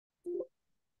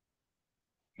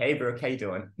Hey Brooke, how you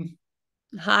doing?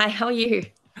 Hi, how are you?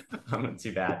 I'm not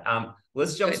too bad.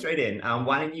 Let's jump Good. straight in.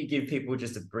 Why don't you give people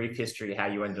just a brief history how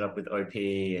you ended up with OP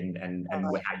and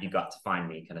how you got to find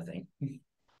me, kind of thing.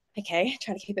 Okay,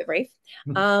 try to keep it brief.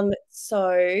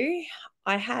 So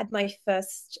I had my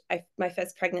first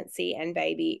pregnancy and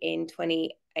baby in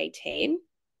 2018.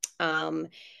 Um,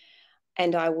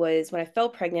 and when I fell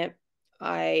pregnant,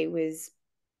 I was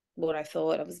what I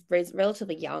thought I was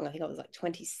relatively young. I think I was like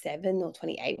 27 or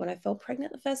 28 when I fell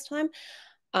pregnant the first time.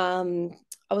 Um,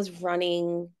 I was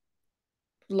running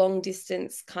long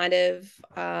distance kind of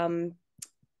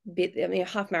bit. I mean,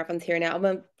 half marathons here and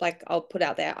now. I'll put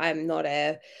out there. I'm not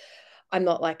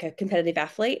like a competitive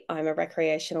athlete. I'm a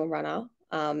recreational runner.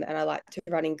 And I like to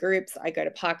run in groups. I go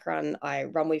to park run. I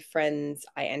run with friends.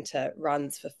 I enter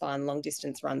runs for fun, long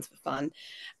distance runs for fun.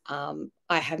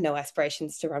 I have no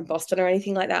aspirations to run Boston or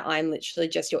anything like that. I'm literally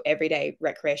just your everyday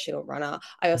recreational runner.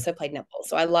 I also played netball,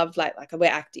 so I love like we're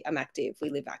active. I'm active. We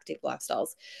live active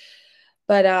lifestyles.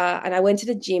 But and I went to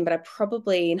the gym, but I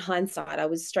probably, in hindsight, I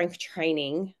was strength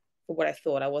training for what I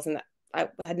thought. I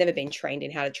had never been trained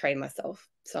in how to train myself.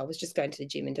 So I was just going to the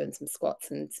gym and doing some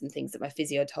squats and some things that my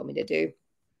physio told me to do.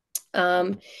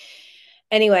 Um,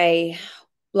 anyway,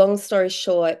 long story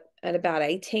short, at about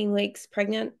 18 weeks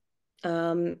pregnant,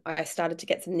 I started to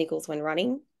get some niggles when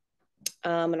running.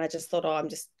 And I just thought, oh, I'm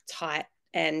just tight.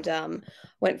 And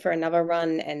went for another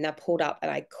run and I pulled up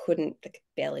and I couldn't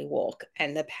barely walk.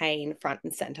 And the pain front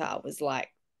and center was like,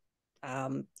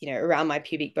 around my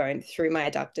pubic bone, through my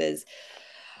adductors.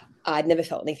 I'd never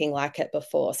felt anything like it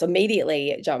before. So immediately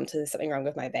it jumped to something wrong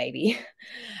with my baby,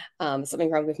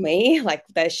 something wrong with me. Like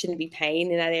there shouldn't be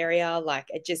pain in that area. Like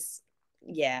it just,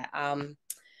 yeah.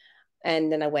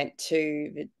 And then I went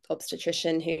to the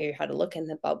obstetrician who had a look and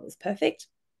the bulb was perfect.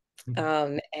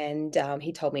 And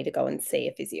he told me to go and see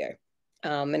a physio.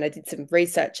 And I did some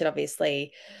research, and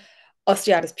obviously,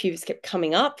 osteitis pubis kept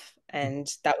coming up, and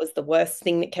that was the worst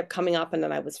thing that kept coming up. And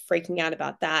then I was freaking out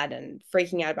about that and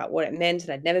freaking out about what it meant,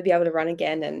 and I'd never be able to run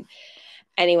again. And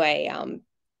anyway,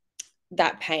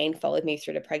 that pain followed me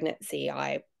through the pregnancy.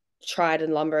 I tried a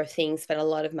number of things, spent a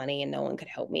lot of money, and no one could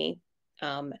help me.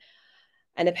 Um,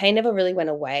 and the pain never really went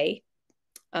away.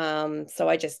 So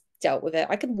I just dealt with it.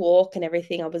 I could walk and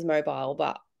everything. I was mobile,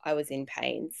 but I was in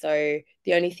pain. So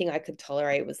the only thing I could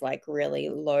tolerate was like really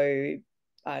low,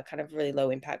 kind of really low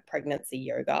impact pregnancy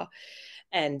yoga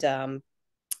and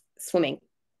swimming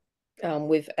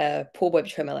with a pool boy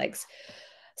between my legs.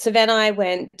 So then I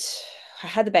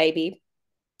had the baby.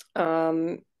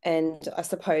 And I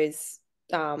suppose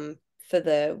for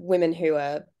the women who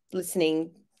are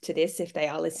listening to this, if they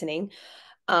are listening,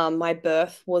 my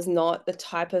birth was not the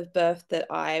type of birth that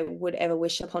I would ever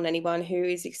wish upon anyone who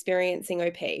is experiencing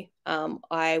OP.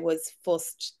 I was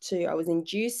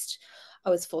induced, I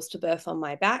was forced to birth on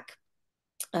my back.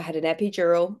 I had an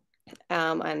epidural,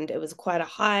 and it was quite a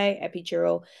high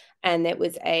epidural, and it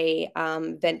was a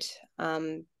vent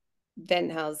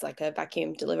house, like a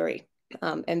vacuum delivery,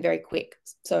 and very quick.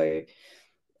 So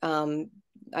um,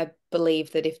 I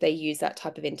believe that if they use that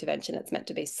type of intervention, it's meant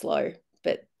to be slow,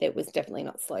 but it was definitely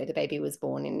not slow. The baby was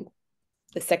born in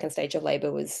the second stage of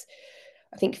labor was,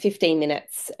 I think, 15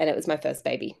 minutes, and it was my first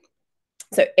baby.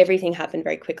 So everything happened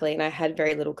very quickly, and I had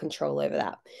very little control over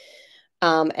that.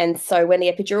 And so when the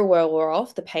epidural wore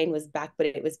off, the pain was back, but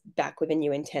it was back with a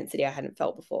new intensity I hadn't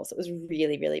felt before. So it was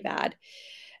really, really bad.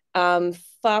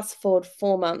 Fast forward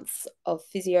 4 months of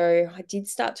physio, I did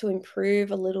start to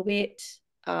improve a little bit.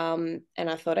 And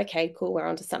I thought, okay, cool, we're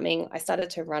onto something. I started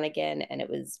to run again and it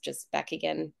was just back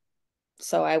again.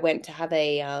 So I went to have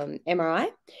a MRI,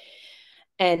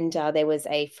 and there was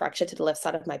a fracture to the left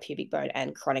side of my pubic bone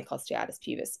and chronic osteitis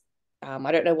pubis.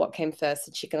 I don't know what came first,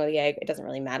 the chicken or the egg. It doesn't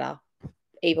really matter.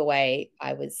 Either way,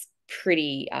 I was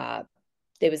pretty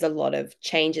there was a lot of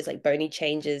changes, like bony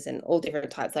changes and all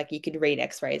different types. Like you could read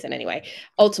x-rays. And anyway,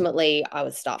 ultimately I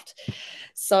was stuffed.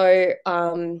 So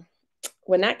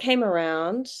when that came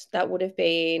around, that would have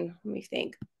been, let me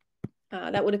think,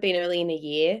 that would have been early in the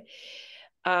year.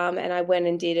 And I went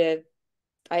and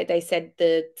they said,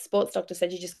 the sports doctor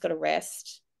said, you just got to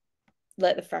rest,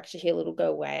 let the fracture heal, it'll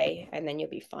go away, and then you'll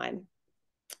be fine.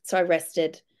 So I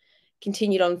rested,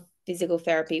 continued on physical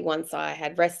therapy once I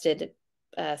had rested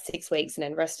 6 weeks, and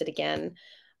then rested again.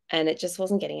 And it just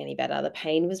wasn't getting any better. The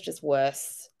pain was just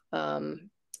worse.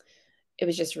 It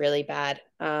was just really bad.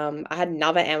 I had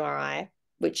another MRI,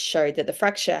 which showed that the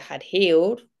fracture had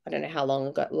healed. I don't know how long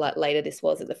ago, later this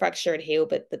was, that the fracture had healed,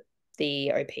 but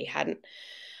the OP hadn't.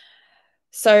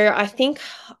 So I think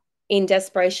in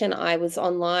desperation, I was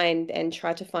online and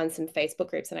tried to find some Facebook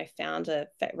groups, and I found a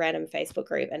random Facebook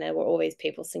group, and there were always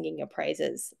people singing your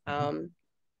praises.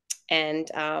 And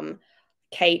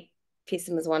Kate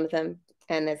Pearson was one of them,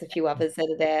 and there's a few others that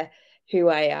are there who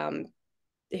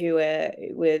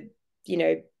were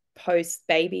post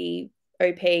baby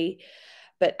OP,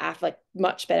 but like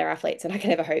much better athletes than I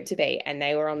could ever hope to be. And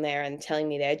they were on there and telling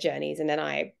me their journeys. And then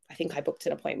I think I booked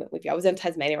an appointment with you. I was in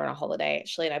Tasmania on a holiday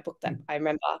actually, and I booked that. I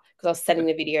remember because I was sending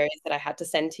the videos that I had to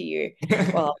send to you while I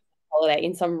was on holiday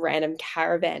in some random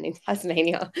caravan in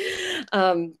Tasmania,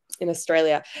 in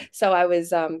Australia. So I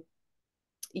was, I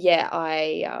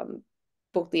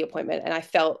booked the appointment, and I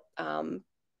felt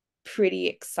pretty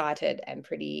excited and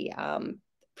pretty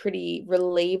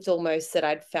relieved almost that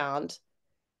I'd found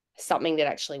something that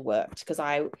actually worked, because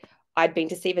I'd been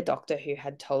to see the doctor who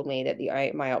had told me that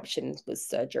my option was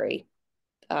surgery,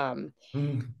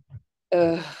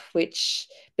 which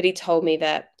but he told me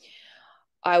that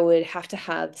I would have to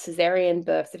have cesarean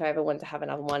births if I ever wanted to have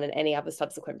another one, and any other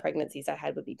subsequent pregnancies I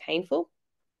had would be painful,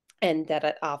 and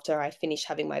that after I finished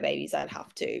having my babies I'd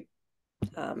have to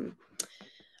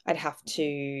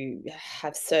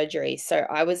have surgery. So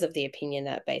I was of the opinion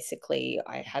that basically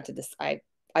I had to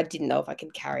I didn't know if I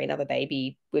could carry another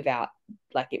baby without,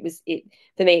 like, it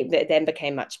for me, it then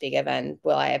became much bigger than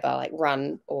will I ever like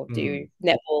run or do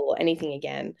netball or anything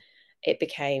again. It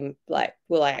became like,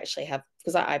 will I actually have,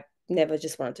 because I never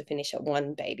just wanted to finish at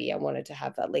one baby. I wanted to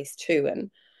have at least two.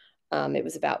 And it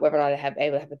was about whether or not I'd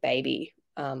able to have a baby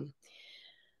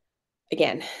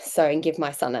again, so, and give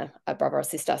my son a brother or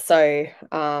sister. So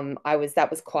that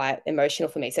was quite emotional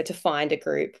for me. So to find a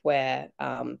group where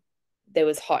there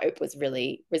was hope was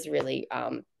really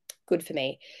good for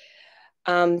me.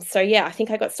 So yeah, I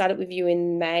think I got started with you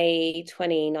in May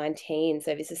 2019.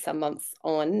 So this is some months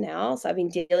on now. So I've been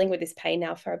dealing with this pain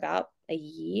now for about a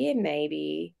year,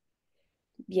 maybe.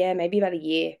 Yeah, maybe about a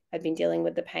year. I've been dealing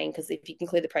with the pain, because if you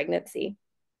include the pregnancy.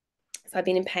 So I've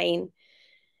been in pain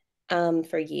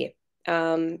for a year.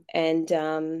 Yeah,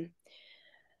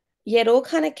 it all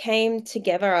kind of came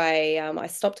together. I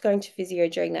stopped going to physio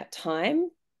during that time.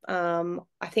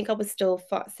 I think I was still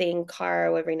seeing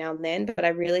chiro every now and then, but I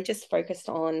really just focused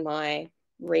on my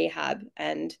rehab.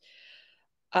 And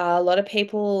a lot of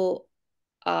people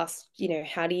ask,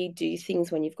 how do you do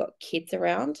things when you've got kids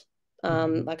around?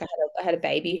 Like I had a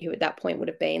baby who at that point would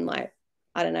have been like,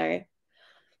 I don't know,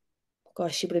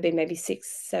 gosh, she would have been maybe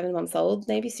 6, 7 months old,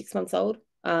 maybe 6 months old.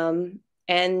 And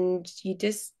you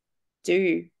just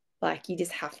do, like, you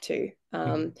just have to.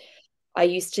 I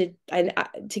used to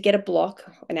get a block,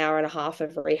 an hour and a half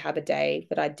of rehab a day,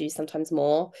 but I'd do sometimes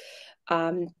more.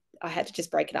 I had to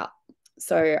just break it up.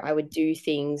 So I would do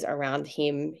things around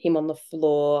him on the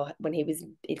floor when he was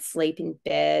asleep in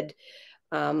bed,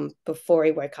 before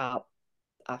he woke up,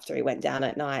 after he went down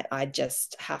at night. I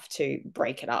just have to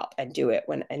break it up and do it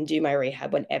and do my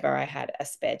rehab whenever I had a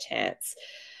spare chance.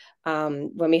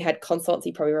 When we had consults,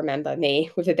 you probably remember me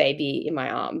with a baby in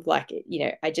my arm. Like,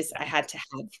 I had to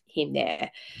have him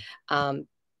there.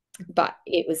 But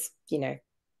it was,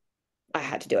 I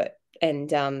had to do it.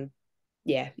 And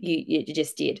yeah, you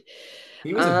just did.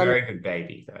 He was a very good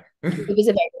baby, though. It was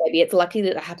a baby. It's lucky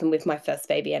that it happened with my first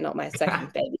baby and not my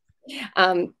second baby.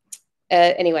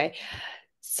 Anyway,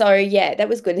 so yeah, that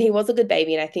was good. And he was a good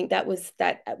baby. And I think that was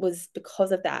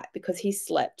because of that, because he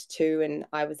slept too, and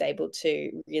I was able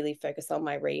to really focus on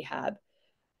my rehab.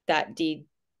 That did,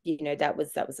 that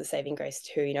was a saving grace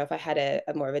too. If I had a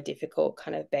more of a difficult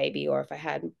kind of baby, or if I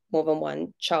had more than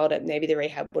one child, maybe the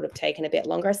rehab would have taken a bit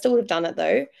longer. I still would have done it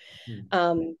though.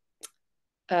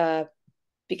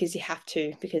 Because you have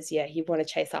to, because yeah, you want to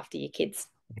chase after your kids.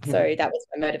 So that was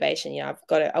my motivation. I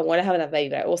want to have another baby,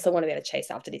 but I also want to be able to chase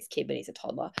after this kid when he's a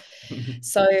toddler.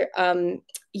 So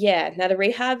yeah, now the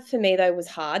rehab for me though was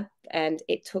hard, and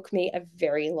it took me a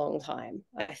very long time.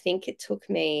 I think it took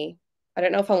me, I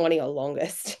don't know if I'm wanting a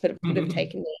longest, but it would have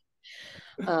taken me.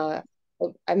 I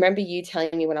remember you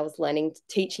telling me when I was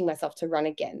teaching myself to run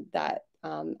again, that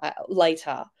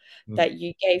later, that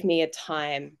you gave me a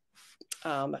time.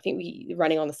 I think we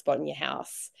running on the spot in your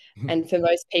house. And for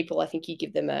most people, I think you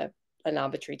give them an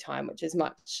arbitrary time, which is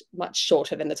much, much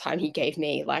shorter than the time he gave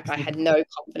me. Like, I had no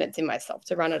confidence in myself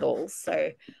to run at all. So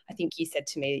I think you said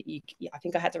to me, I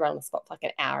think I had to run on the spot for like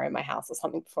an hour in my house or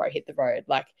something before I hit the road.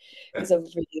 Like, it was a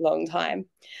really long time.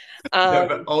 No,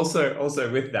 but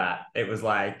also with that, it was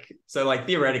like So like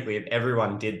theoretically, if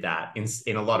everyone did that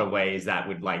in a lot of ways, that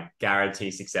would like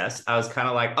guarantee success. I was kind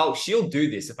of like, oh, she'll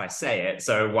do this if I say it.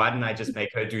 So why didn't I just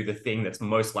make her do the thing that's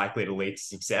most likely to lead to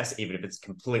success, even if it's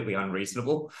completely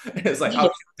unreasonable? It's like, oh, Yeah.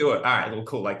 she'll do it. All right, well,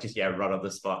 cool. Like just yeah, run on the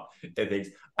spot and things.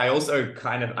 I also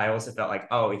felt like,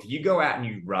 oh, if you go out and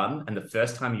you run, and the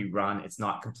first time you run, it's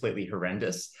not completely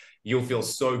horrendous, you'll feel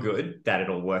so good that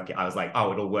it'll work. I was like,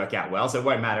 oh, it'll work out well. So it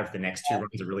won't matter if the next two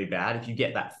runs are really bad. If you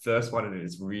get that first one and it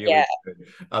is really Yeah. good,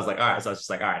 I was like, all right. So I was just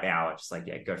like, all right, now. I just like,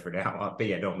 yeah, go for an hour. But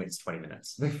yeah, normally it's 20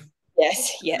 minutes.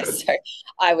 Yes, yes. So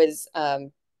I was,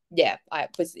 yeah, I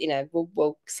was,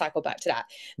 we'll cycle back to that.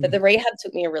 But the rehab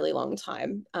took me a really long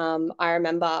time. I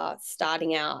remember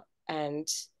starting out and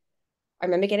I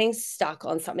remember getting stuck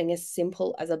on something as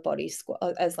simple as a body squat,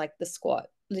 as like the squat.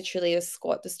 Literally, a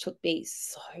squat just took me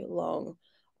so long.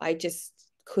 I just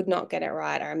could not get it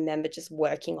right. I remember just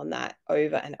working on that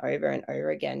over and over and over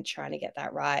again, trying to get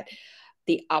that right.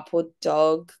 The upward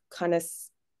dog kind of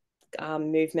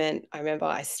movement. I remember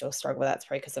I still struggle with that. It's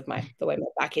probably because of the way my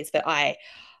back is, but I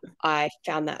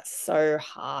found that so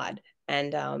hard.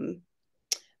 And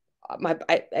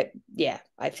yeah,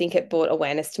 I think it brought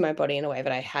awareness to my body in a way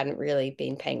that I hadn't really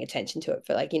been paying attention to it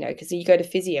for, like, because you go to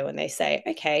physio and they say,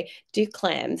 okay, do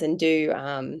clams and do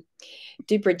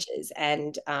bridges,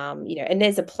 and and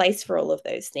there's a place for all of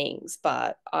those things,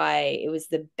 but it was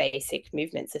the basic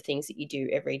movements of things that you do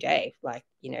every day, like,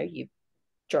 you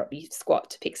squat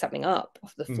to pick something up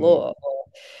off the Mm. floor, or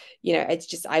it's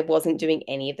just I wasn't doing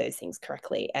any of those things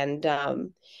correctly. And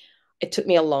it took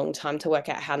me a long time to work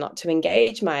out how not to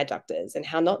engage my adductors and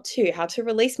how to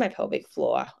release my pelvic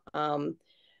floor. And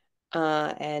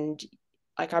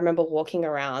like I remember walking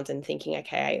around and thinking,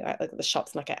 okay, I look at the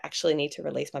shops and like I actually need to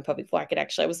release my pelvic floor.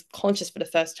 I was conscious for the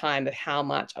first time of how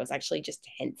much I was actually just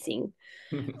tensing.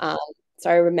 Um,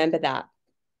 so I remember that.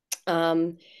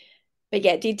 Um, but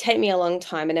yeah, it did take me a long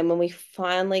time. And then when we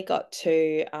finally got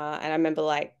to, and I remember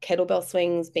like kettlebell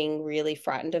swings, being really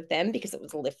frightened of them because it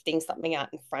was lifting something out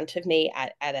in front of me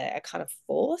at a kind of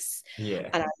force. Yeah.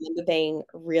 And I remember being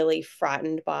really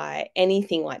frightened by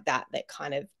anything like that that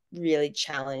kind of really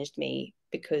challenged me,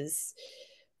 because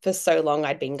for so long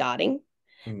I'd been guarding.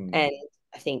 Mm. And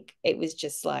I think it was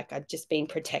just like I'd just been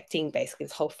protecting basically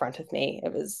this whole front of me.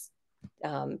 It was,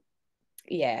 um,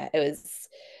 yeah, it was.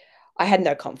 I had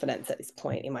no confidence at this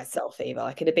point in myself either.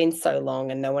 Like, it had been so long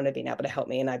and no one had been able to help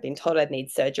me, and I'd been told I'd need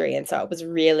surgery. And so it was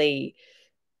really,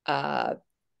 uh,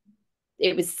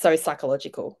 it was so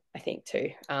psychological, I think,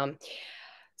 too.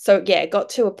 So yeah, it got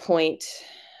to a point,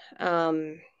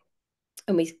 um,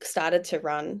 and we started to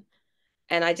run,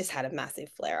 and I just had a massive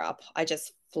flare up. I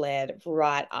just flared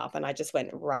right up and I just went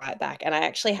right back. And I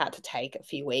actually had to take a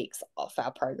few weeks off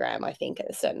our program, I think, at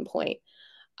a certain point,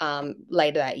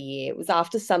 later that year. It was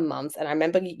after some months, and I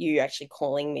remember you actually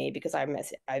calling me because I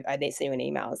didn't see you an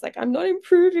email. I was like, I'm not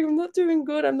improving, I'm not doing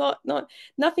good, I'm not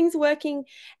nothing's working.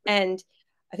 And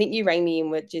I think you rang me and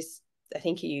were just,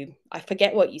 I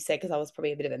forget what you said because I was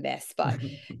probably a bit of a mess, but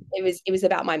it was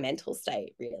about my mental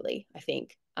state, really, I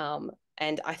think.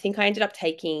 And I think I ended up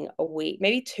taking a week,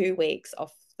 maybe 2 weeks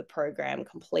off the program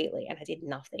completely, and I did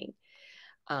nothing.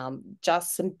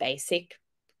 Just some basic,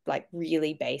 like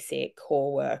really basic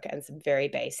core work, and some very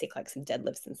basic, like some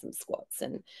deadlifts and some squats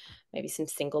and maybe some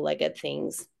single legged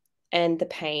things. And the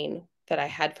pain that I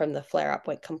had from the flare up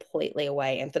went completely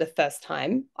away. And for the first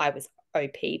time, I was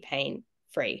OP pain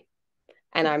free.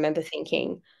 And I remember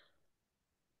thinking,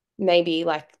 maybe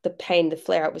like the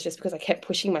flare up was just because I kept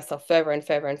pushing myself further and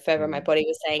further and further. My Mm. body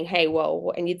was saying, hey,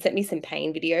 well, and you'd sent me some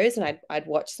pain videos, and I'd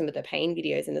watched some of the pain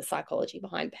videos and the psychology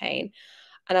behind pain.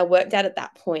 And I worked out at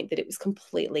that point that it was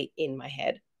completely in my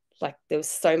head. Like, there was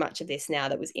so much of this now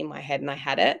that was in my head, and I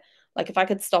had it. Like, if I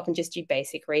could stop and just do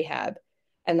basic rehab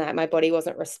and that my body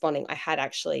wasn't responding, I had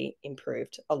actually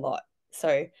improved a lot.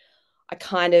 So I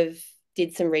kind of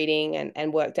did some reading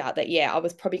and worked out that, yeah, I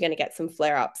was probably going to get some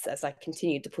flare ups as I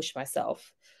continued to push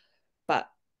myself. But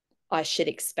I should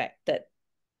expect that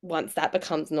once that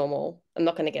becomes normal, I'm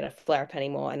not going to get a flare up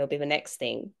anymore, and it'll be the next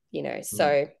thing. Mm.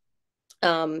 So,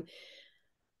 um,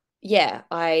 yeah,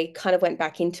 I kind of went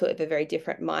back into it with a very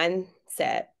different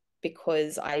mindset,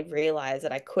 because I realized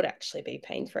that I could actually be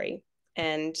pain free,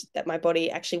 and that my body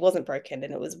actually wasn't broken,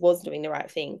 and it was doing the right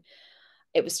thing.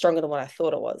 It was stronger than what I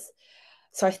thought it was.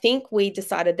 So I think we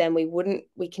decided then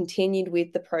we continued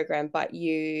with the program, but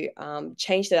you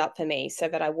changed it up for me so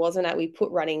that we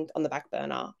put running on the back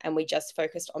burner, and we just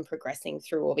focused on progressing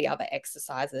through all the other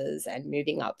exercises and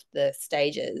moving up the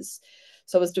stages.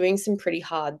 So I was doing some pretty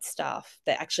hard stuff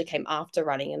that actually came after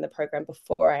running in the program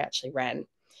before I actually ran,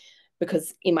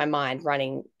 because in my mind,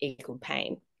 running equaled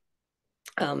pain.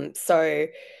 So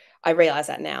I realize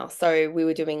that now. So we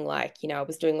were doing like, I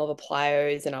was doing all the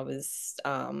plyos, and I was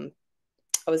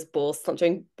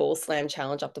doing ball slam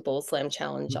challenge after ball slam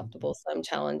challenge after ball slam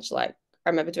challenge. Like I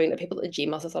remember doing the people at the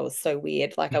gym. I thought I was so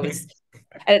weird. Like I was,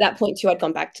 and at that point too, I'd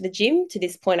gone back to the gym. To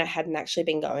this point, I hadn't actually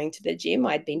been going to the gym.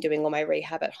 I'd been doing all my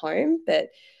rehab at home, but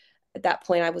at that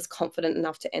point, I was confident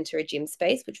enough to enter a gym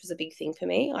space, which was a big thing for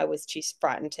me. I was too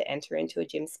frightened to enter into a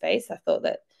gym space. I thought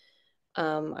that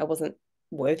I wasn't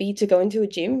worthy to go into a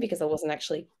gym because I wasn't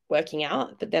actually working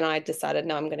out. But then I decided,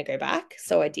 no, I'm going to go back.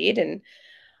 So I did, and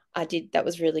I did. That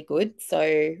was really good. So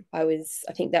I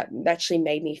think that actually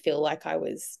made me feel like I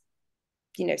was,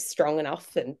 strong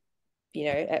enough. And,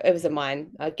 it was a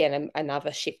mind, again,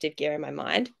 another shift of gear in my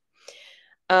mind.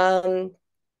 And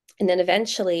then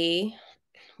eventually,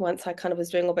 once I kind of was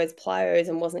doing all those plyos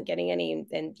and wasn't getting any,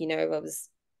 and, I was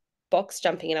box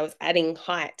jumping and I was adding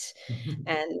height.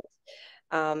 And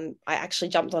I actually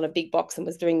jumped on a big box and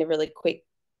was doing the really quick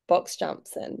box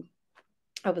jumps, and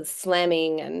I was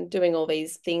slamming and doing all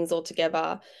these things all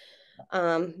together.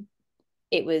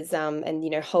 It was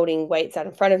and holding weights out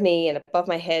in front of me and above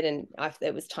my head, and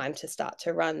it was time to start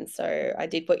to run. So I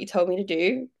did what you told me to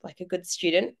do, like a good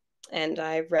student, and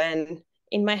I ran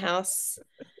in my house,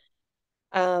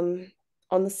 on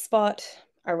the spot,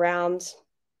 around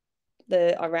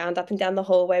around up and down the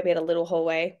hallway. We had a little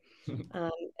hallway,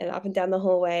 and up and down the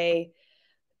hallway,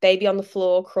 baby on the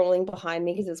floor crawling behind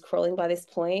me because it was crawling by this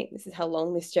point. This is how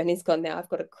long this journey's gone now. I've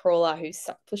got a crawler who's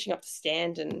pushing up to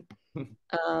stand, and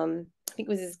I think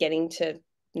it was just getting to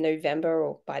November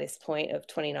or by this point of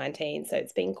 2019. So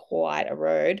it's been quite a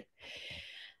road.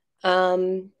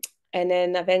 And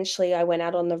then eventually I went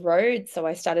out on the road. So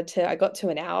I got to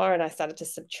an hour and I started to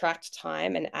subtract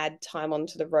time and add time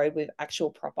onto the road with actual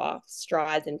proper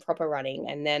strides and proper running.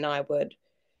 And then I would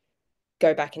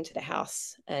go back into the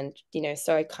house. And,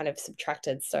 so I kind of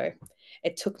subtracted. So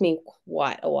it took me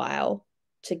quite a while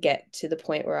to get to the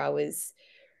point where I was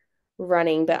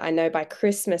running. But I know by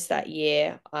Christmas that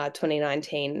year,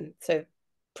 2019, so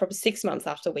probably 6 months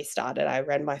after we started, I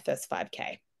ran my first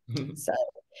 5K. So,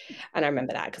 and I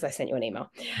remember that because I sent you an email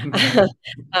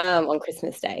on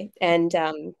Christmas Day. And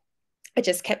I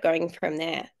just kept going from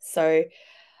there. So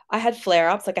I had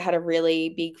flare-ups. Like I had a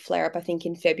really big flare-up, I think,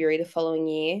 in February the following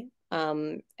year.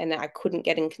 And I couldn't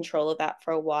get in control of that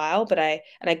for a while, but I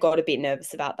got a bit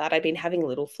nervous about that. I'd been having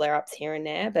little flare-ups here and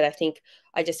there, but I think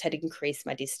I just had increased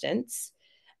my distance,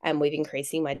 and with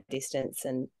increasing my distance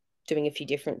and doing a few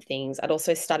different things, I'd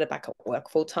also started back at work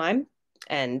full time.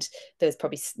 And there was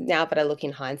probably, now that I look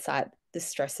in hindsight, the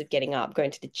stress of getting up, going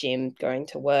to the gym, going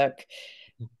to work,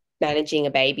 managing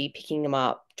a baby, picking them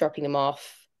up, dropping them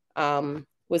off,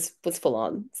 was full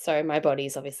on. So my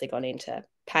body's obviously gone into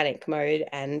panic mode,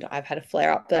 and I've had a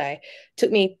flare up that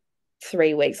took me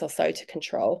 3 weeks or so to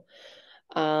control.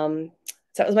 So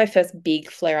it was my first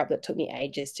big flare up that took me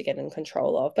ages to get in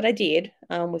control of, but I did,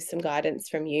 with some guidance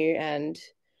from you and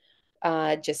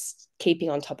just keeping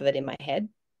on top of it in my head.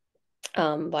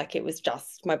 Like it was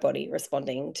just my body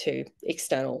responding to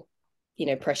external,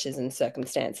 pressures and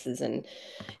circumstances, and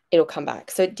it'll come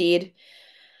back. So it did.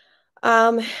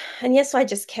 And yes, I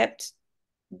just kept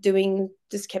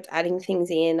adding things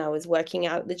in. I was working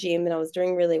out at the gym and I was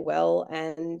doing really well.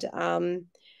 And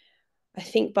I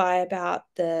think by about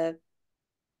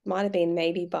might have been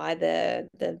maybe by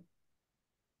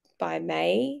by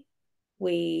May,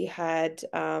 we had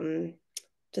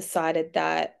decided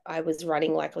that I was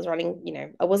running,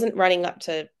 I wasn't running up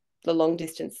to the long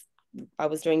distance I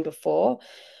was doing before,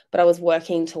 but I was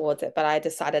working towards it. But I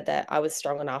decided that I was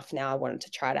strong enough now. I wanted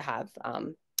to try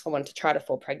to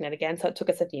fall pregnant again. So it took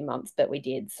us a few months, but we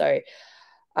did. So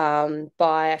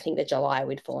by I think the July,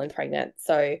 we'd fallen pregnant.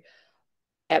 So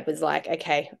it was like,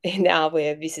 okay, now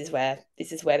this is where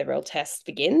the real test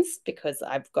begins, because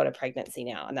I've got a pregnancy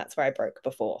now, and that's where I broke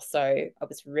before. So I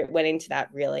went into that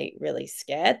really, really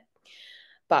scared,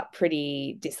 but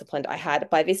pretty disciplined.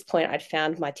 By this point, I'd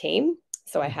found my team.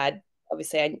 So I had,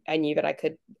 obviously, I knew that I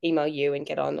could email you and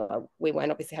get on. We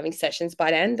weren't obviously having sessions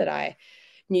by then, but I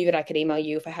knew that I could email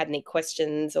you if I had any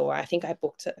questions, or I think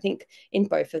in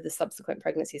both of the subsequent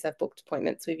pregnancies, I've booked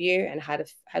appointments with you and had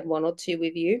one or two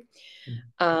with you,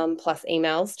 plus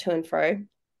emails to and fro.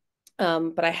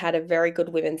 But I had a very good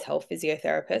women's health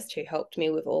physiotherapist who helped me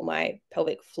with all my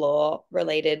pelvic floor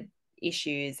related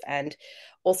issues, and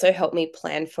also helped me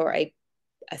plan for a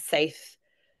safe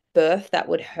birth that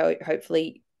would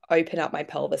hopefully open up my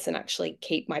pelvis and actually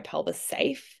keep my pelvis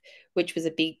safe, which was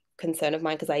a big concern of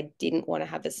mine because I didn't want to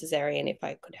have a cesarean if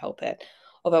I could help it.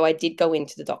 Although I did go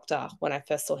into the doctor when I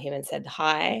first saw him and said,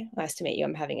 "Hi, nice to meet you.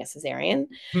 I'm having a cesarean."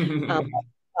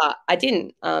 but I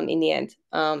didn't in the end.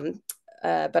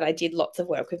 But I did lots of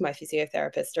work with my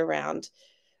physiotherapist around.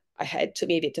 It took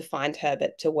me a bit to find her,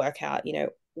 but to work out,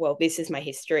 well, this is my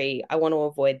history. I want to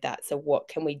avoid that. So what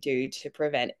can we do to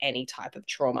prevent any type of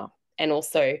trauma and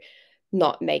also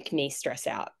not make me stress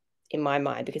out in my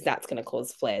mind, because that's going to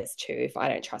cause flares too if I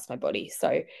don't trust my body.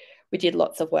 So we did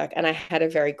lots of work, and I had a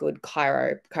very good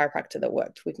chiropractor that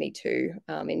worked with me too,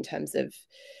 in terms of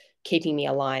keeping me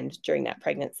aligned during that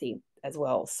pregnancy as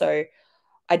well. So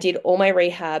I did all my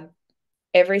rehab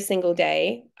every single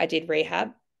day. I did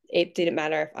rehab. It didn't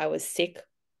matter if I was sick.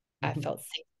 I felt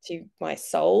sick to my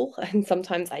soul, and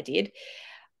sometimes I did.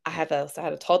 I also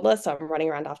had a toddler, so I'm running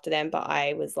around after them. But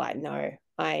I was like, no,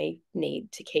 I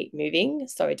need to keep moving.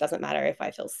 So it doesn't matter if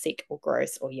I feel sick or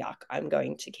gross or yuck, I'm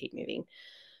going to keep moving.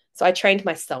 So I trained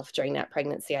myself during that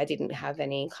pregnancy. I didn't have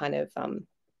any kind of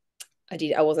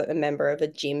I wasn't a member of a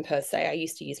gym per se. I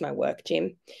used to use my work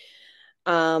gym.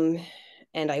 Um,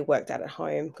 and I worked out at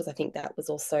home because I think that was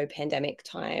also pandemic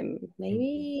time.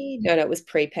 Maybe no, it was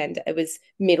pre-pandemic. It was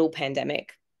middle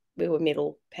pandemic. We were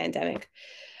middle pandemic,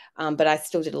 but I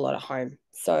still did a lot at home.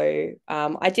 So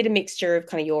I did a mixture of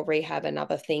kind of your rehab and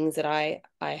other things that I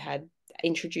had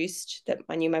introduced that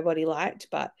I knew my body liked,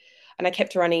 and I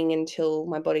kept running until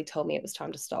my body told me it was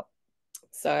time to stop.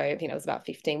 So I think it was about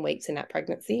 15 weeks in that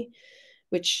pregnancy,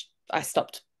 which I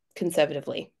stopped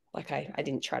conservatively. Like I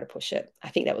didn't try to push it. I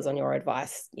think that was on your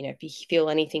advice. If you feel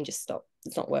anything, just stop.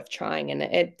 It's not worth trying. And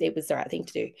it was the right thing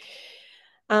to do.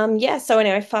 Yeah. So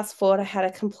anyway, fast forward, I had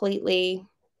a completely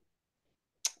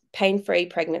pain-free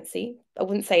pregnancy. I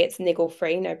wouldn't say it's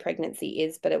niggle-free. No pregnancy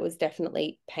is, but it was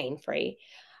definitely pain-free.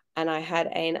 And I had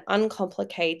an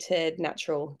uncomplicated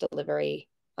natural delivery.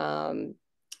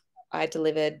 I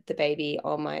delivered the baby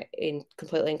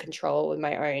completely in control with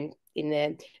my own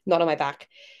not on my back,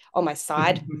 on my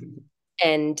side,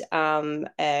 and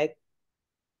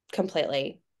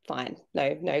completely fine.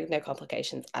 No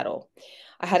complications at all.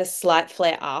 I had a slight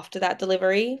flare after that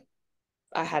delivery.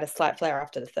 I had a slight flare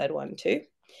after the third one too,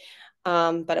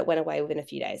 but it went away within a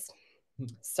few days.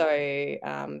 So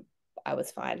I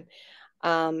was fine.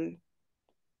 And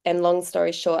long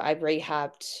story short, I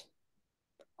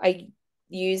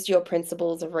used your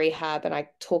principles of rehab, and I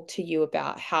talked to you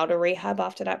about how to rehab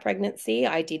after that pregnancy.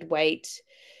 I did wait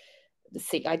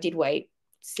 6-7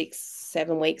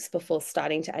 weeks before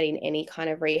starting to add in any kind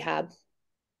of rehab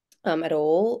at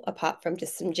all, apart from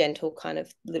just some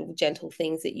little gentle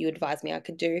things that you advised me I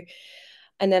could do.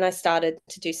 And then I started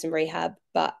to do some rehab,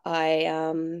 but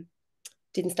I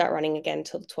didn't start running again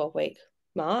until the 12-week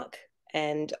mark.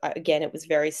 And again, it was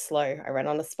very slow. I ran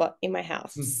on the spot in my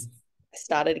house. I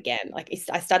started again.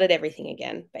 I started everything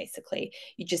again, basically.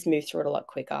 You just move through it a lot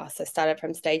quicker. So I started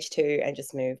from stage 2 and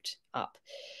just moved up.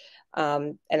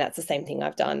 And that's the same thing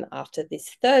I've done after this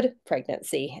third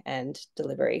pregnancy and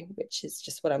delivery, which is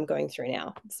just what I'm going through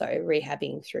now. So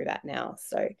rehabbing through that now.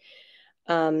 So,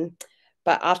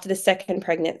 but after the second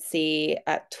pregnancy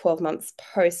at 12 months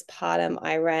postpartum,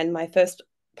 I ran my first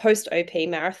post-OP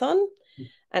marathon,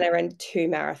 and I ran 2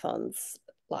 marathons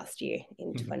last year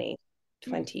in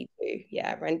 2022.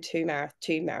 Yeah, I ran two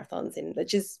marathons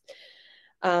which is,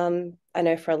 I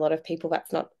know for a lot of people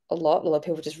that's not a lot. A lot of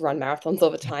people just run marathons all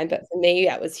the time, but for me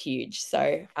that was huge.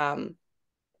 So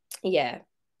yeah,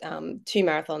 2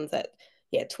 marathons at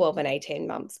 12 and 18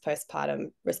 months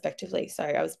postpartum respectively. So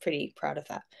I was pretty proud of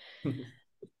that.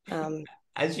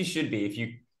 As you should be.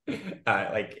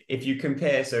 If you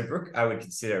compare, so Brooke, I would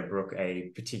consider Brooke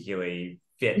a particularly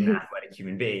fit and athletic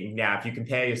human being. Now, if you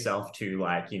compare yourself to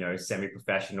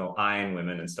semi-professional iron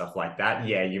women and stuff like that,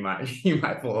 yeah, you might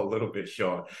fall a little bit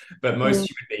short. But most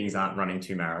human beings aren't running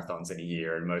 2 marathons in a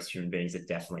year, and most human beings that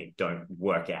definitely don't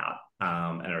work out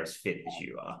and are as fit as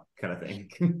you are, kind of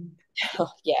thing. Oh,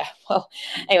 yeah. Well,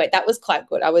 anyway, that was quite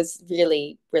good. I was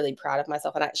really, really proud of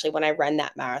myself. And actually, when I ran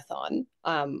that marathon,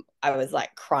 I was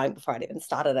like crying before I'd even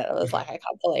started it. I was like, I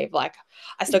can't believe, I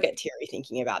still get teary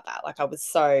thinking about that. I was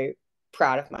so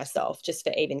proud of myself just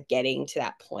for even getting to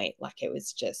that point. It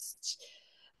was just,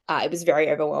 it was very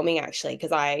overwhelming actually,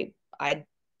 because I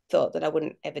thought that I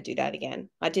wouldn't ever do that again.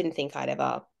 I didn't think I'd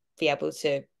ever be able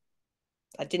to,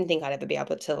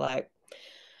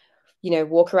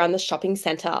 walk around the shopping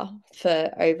center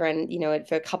for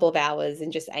for a couple of hours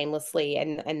and just aimlessly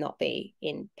and not be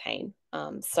in pain.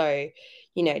 So,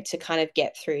 to kind of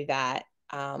get through that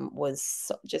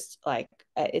was just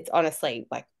it's honestly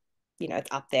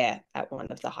it's up there at one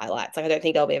of the highlights. I don't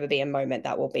think there'll ever be a moment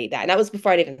that will be that. And that was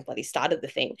before I'd even bloody started the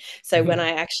thing. So when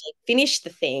I actually finished the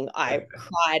thing, I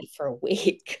cried for a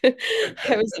week.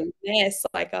 I was a mess.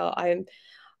 I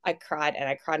cried and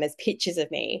I cried. And there's pictures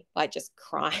of me just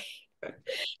crying.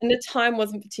 And the time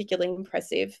wasn't particularly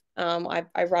impressive. I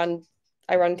run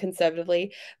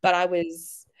conservatively, but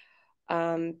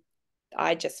um,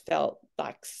 I just felt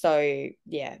like so,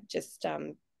 yeah, just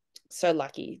so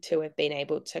lucky to have been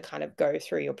able to kind of go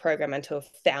through your program and to have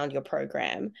found your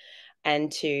program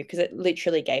and to, because it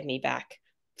literally gave me back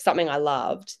something I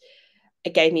loved.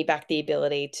 It gave me back the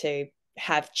ability to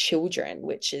have children,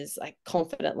 which is like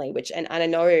confidently, and I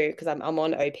know because I'm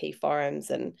on OP forums,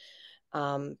 and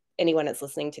anyone that's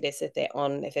listening to this, if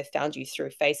they've found you through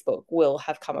Facebook, will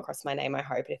have come across my name, I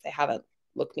hope. If they haven't,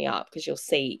 look me up, because you'll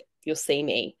see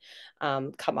me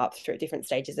come up through different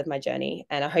stages of my journey.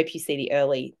 And I hope you see the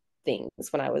early things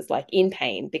when I was like in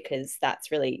pain, because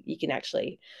that's really, you can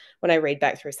actually, when I read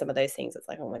back through some of those things, it's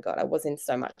like, oh my God, I was in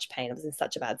so much pain. I was in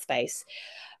such a bad space.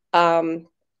 Um,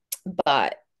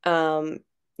 but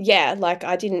yeah, like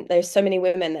there's so many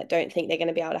women that don't think they're going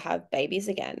to be able to have babies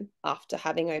again after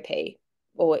having OP,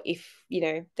 or if,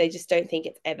 they just don't think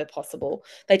it's ever possible.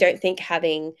 They don't think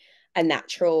having a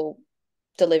natural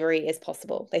delivery is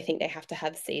possible. They think they have to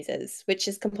have Caesars, which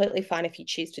is completely fine if you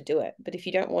choose to do it. But if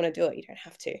you don't want to do it, you don't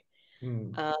have to.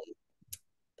 Mm. Um,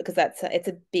 because it's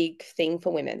a big thing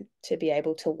for women to be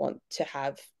able to want to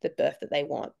have the birth that they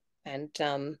want. And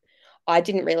I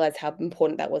didn't realize how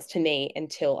important that was to me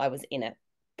until I was in it.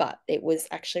 But it was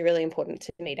actually really important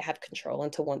to me to have control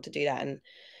and to want to do that. And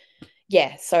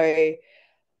yeah, so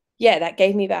yeah, that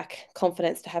gave me back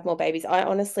confidence to have more babies. I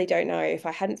honestly don't know if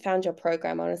I hadn't found your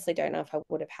program. I honestly don't know if I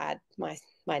would have had my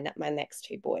next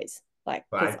two boys. Like,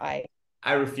 because But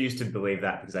I refuse to believe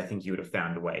that because I think you would have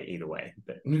found a way either way.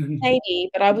 But maybe,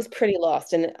 but I was pretty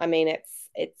lost. And I mean,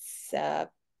 it's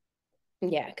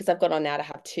yeah, because I've got on now to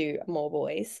have two more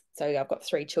boys. So I've got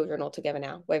three children altogether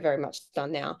now. We're very much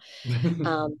done now.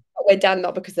 But we're done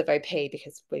not because of OP,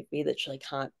 because we literally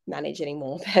can't manage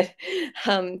anymore. But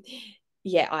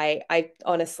yeah, I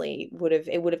honestly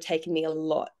it would have taken me a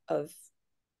lot of,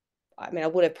 I mean, I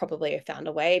would have probably found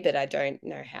a way, but I don't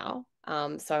know how.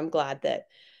 So I'm glad that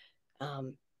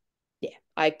yeah,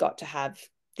 I got to have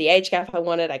the age gap I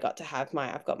wanted. I've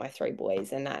got my three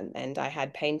boys, and I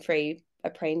had pain free,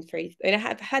 and I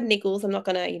have had niggles. I'm not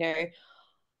gonna,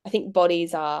 I think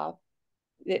bodies are,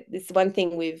 it's one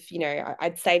thing with,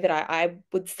 I'd say that I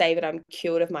would say that I'm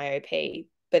cured of my OP,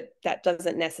 but that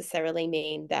doesn't necessarily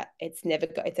mean that it's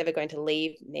ever going to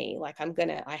leave me. Like I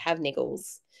have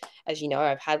niggles, as you know.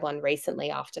 I've had one recently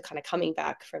after kind of coming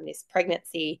back from this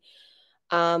pregnancy.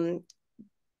 Um,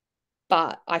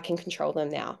 but I can control them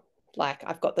now. Like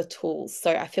I've got the tools.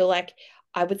 So I feel like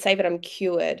I would say that I'm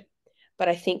cured, but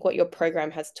I think what your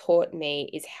program has taught me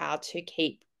is how to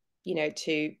keep,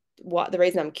 to what the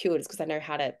reason I'm cured is because I know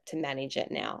how to manage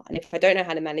it now. And if I don't know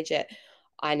how to manage it,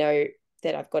 I know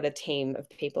that I've got a team of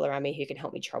people around me who can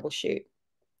help me troubleshoot.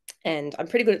 And I'm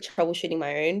pretty good at troubleshooting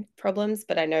my own problems,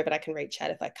 but I know that I can reach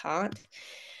out if I can't.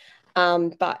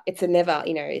 But it's a never,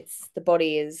 it's the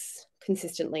body is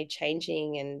consistently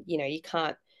changing, and you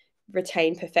can't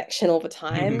retain perfection all the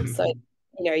time. So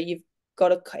you've got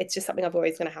to, it's just something I've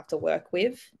always going to have to work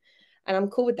with, and I'm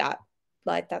cool with that.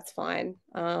 Like that's fine.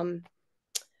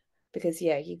 Because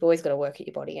yeah, you've always got to work at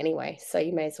your body anyway, so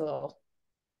you may as well,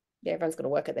 yeah, everyone's got to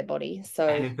work at their body. So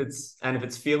and if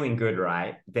it's feeling good,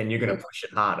 right, then you're gonna push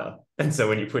it harder. And so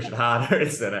when you push it harder,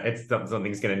 it's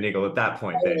something's gonna niggle at that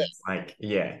point. Then it's like,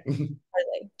 yeah.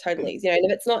 totally.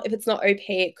 And if it's not OP,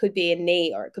 it could be a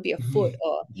knee, or it could be a foot,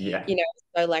 or Yeah. you know,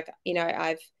 so like,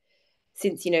 I've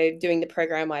since doing the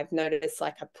program, I've noticed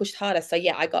like I've pushed harder. So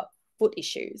yeah, I got foot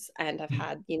issues, and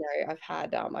I've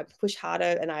pushed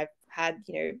harder, and I've had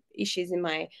issues in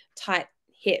my tight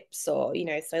hips, or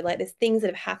so like there's things that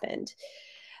have happened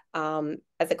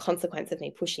as a consequence of me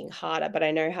pushing harder. But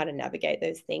I know how to navigate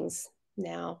those things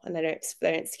now, and they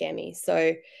don't scare me.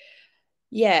 So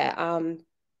yeah,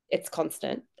 it's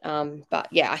constant. But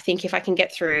yeah, I think if I can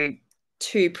get through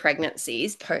two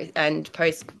pregnancies postnatal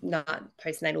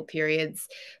periods,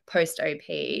 post OP,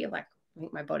 like I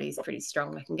think my body's pretty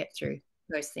strong. I can get through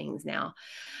those things now.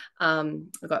 I've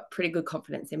got pretty good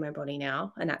confidence in my body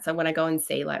now, and that's when I go and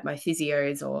see like my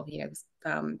physios, or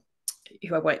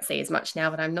who I won't see as much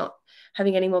now that I'm not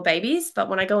having any more babies. But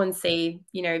when I go and see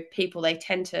people, they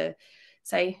tend to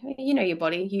say, your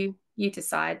body, you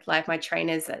decide. Like my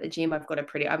trainers at the gym, I'm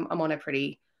on a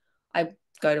pretty, I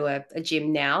go to a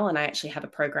gym now, and I actually have a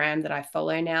program that I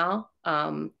follow now,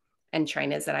 and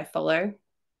trainers that I follow,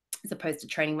 as opposed to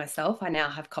training myself. I now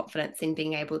have confidence in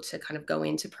being able to kind of go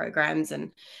into programs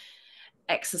and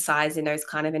exercise in those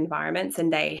kind of environments.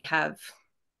 And they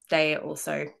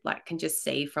also like can just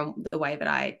see from the way that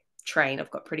I train, I've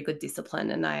got pretty good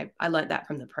discipline. And I learned that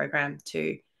from the program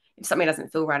too, if something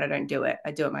doesn't feel right, I don't do it.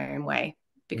 I do it my own way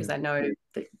because I know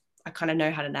that I kind of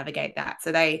know how to navigate that.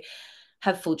 So they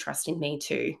have full trust in me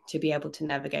to be able to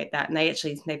navigate that. And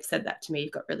they've said that to me.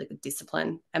 You've got really good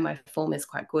discipline, and my form is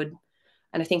quite good.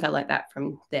 And I think I learned that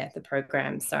from the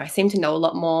program. So I seem to know a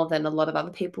lot more than a lot of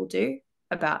other people do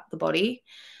about the body.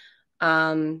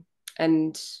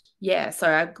 And yeah, so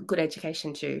I have good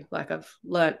education too. Like I've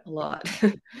learned a lot.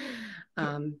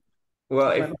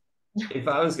 Well, if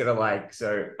I was gonna like,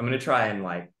 so I'm gonna try and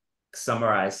like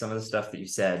summarize some of the stuff that you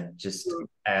said, just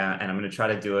and I'm gonna try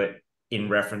to do it in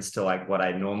reference to like what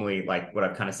I normally like, what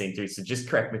I've kind of seen through. So just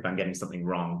correct me if I'm getting something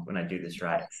wrong when I do this,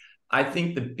 right? I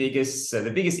think the biggest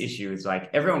issue is like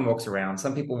everyone walks around.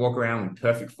 Some people walk around in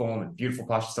perfect form and beautiful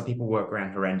posture. Some people walk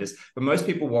around horrendous, but most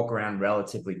people walk around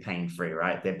relatively pain-free,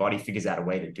 right? Their body figures out a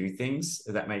way to do things,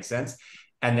 if that makes sense.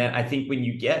 And then I think when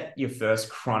you get your first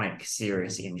chronic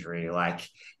serious injury, like,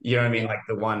 you know what I mean? Like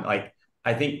the one, like,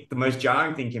 I think the most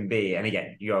jarring thing can be, and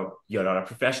again, you're not a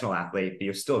professional athlete, but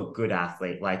you're still a good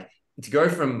athlete. Like to go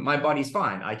from my body's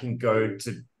fine, I can go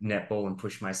to netball and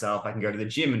push myself. I can go to the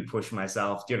gym and push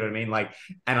myself. Do you know what I mean? Like,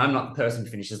 and I'm not the person who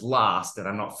finishes last, and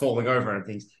I'm not falling over and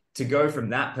things. To go from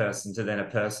that person to then a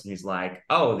person who's like,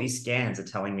 oh, these scans are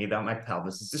telling me that my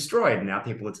pelvis is destroyed. And now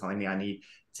people are telling me I need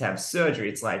to have surgery.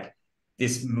 It's like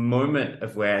this moment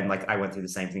of where, and like I went through the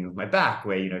same thing with my back,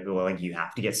 where, you know, people are like, you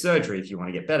have to get surgery if you want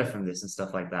to get better from this and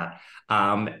stuff like that.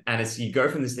 And as you go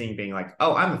from this thing being like,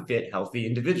 oh, I'm a fit, healthy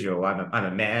individual, I'm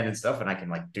a man and stuff, and I can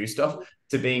like do stuff,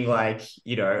 to being like,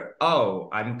 you know, oh,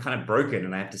 I'm kind of broken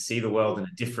and I have to see the world in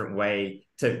a different way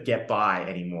to get by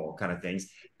anymore, kind of things.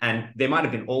 And there might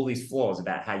have been all these flaws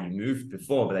about how you moved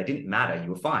before, but they didn't matter. You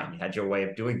were fine. You had your way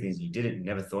of doing things. You did it. You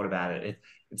never thought about it.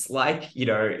 It's like, you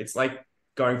know, it's like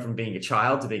going from being a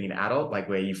child to being an adult, like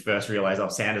where you first realize, oh,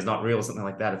 Santa's not real or something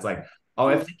like that. It's like, oh,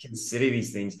 I have to consider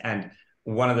these things. And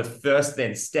one of the first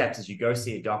then steps as you go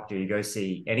see a doctor, you go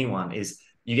see anyone, is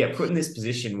you get put in this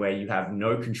position where you have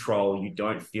no control. You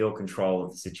don't feel control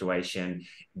of the situation.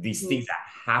 These things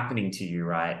are happening to you,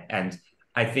 right? And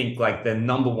I think like the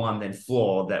number one then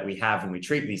flaw that we have when we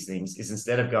treat these things is,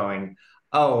 instead of going,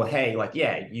 oh, hey, like,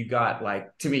 yeah, you got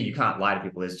like, to me, you can't lie to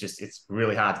people. It's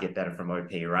really hard to get better from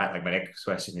OP, right? Like my next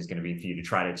question is going to be for you to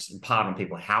try to just impart on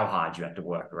people how hard you have to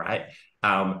work, right?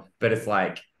 But it's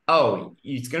like, oh,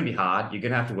 it's going to be hard. You're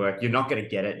going to have to work. You're not going to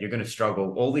get it. You're going to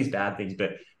struggle, all these bad things,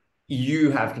 but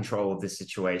you have control of this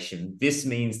situation. This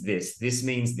means this. This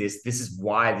means this. This is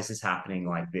why this is happening,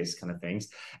 like this kind of things.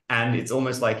 And it's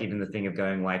almost like even the thing of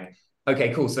going like,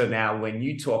 okay, cool. So now when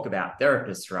you talk about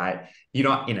therapists, right, you're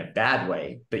not in a bad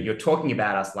way, but you're talking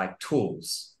about us like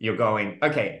tools. You're going,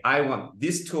 okay, I want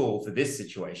this tool for this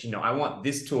situation. No, I want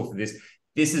this tool for this.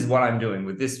 This is what I'm doing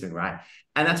with this thing, right?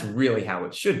 And that's really how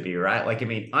it should be, right? Like, I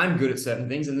mean, I'm good at certain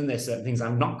things, and then there's certain things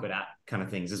I'm not good at, kind of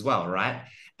things as well, right?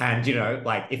 And, you know,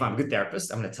 like if I'm a good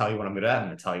therapist, I'm going to tell you what I'm good at. I'm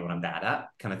going to tell you what I'm bad at,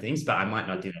 kind of things, but I might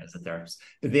not do that as a therapist.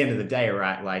 But at the end of the day,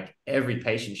 right, like every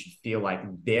patient should feel like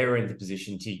they're in the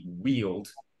position to wield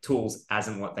tools as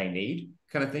and what they need,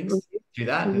 kind of things. Do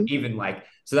that. And even like,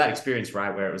 so that experience,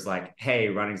 right, where it was like, hey,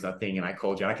 running's that thing, and I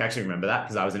called you. I can actually remember that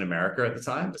because I was in America at the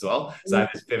time as well. So I have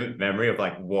this vivid memory of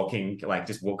like walking, like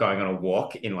just going on a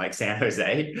walk in like San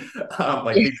Jose,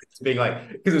 like being like,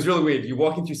 because it was really weird. You're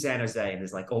walking through San Jose and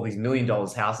there's like all these $1 million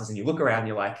houses, and you look around and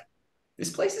you're like, this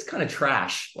place is kind of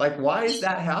trash. Like, why is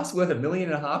that house worth $1.5 million?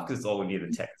 Because it's all near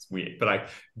the tech. It's weird. But I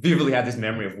vividly had this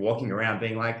memory of walking around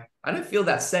being like, I don't feel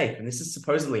that safe. And this is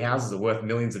supposedly houses are worth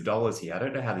millions of dollars here. I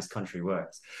don't know how this country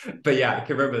works. But yeah, I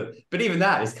can remember. But even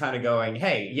that is kind of going,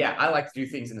 hey, yeah, I like to do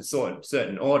things in a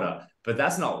certain order, but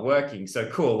that's not working. So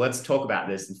cool, let's talk about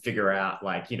this and figure out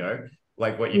like, you know,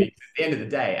 like what you need at the end of the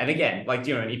day. And again, like,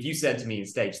 you know, if you said to me in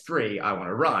stage 3, I want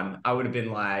to run, I would have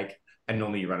been like, and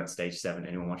normally you run at stage 7,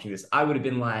 anyone watching this, I would have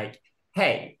been like,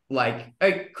 hey, like,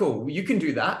 hey, cool, you can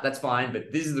do that. That's fine.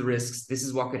 But these are the risks. This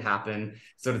is what could happen,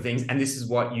 sort of things. And this is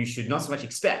what you should not so much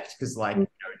expect, because like, you know,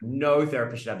 no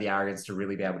therapist should have the arrogance to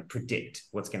really be able to predict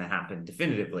what's going to happen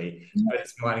definitively. But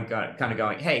it's kind of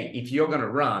going, hey, if you're going to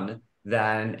run,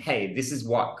 then, hey, this is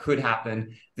what could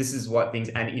happen. This is what things,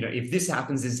 and, you know, if this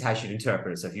happens, this is how you should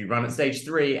interpret it. So if you run at stage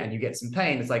 3 and you get some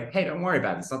pain, it's like, hey, don't worry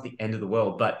about it. It's not the end of the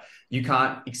world, but you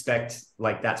can't expect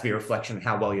like that to be a reflection of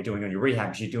how well you're doing on your rehab,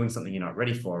 because you're doing something you're not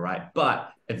ready for, right? But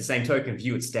at the same token, if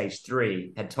you at stage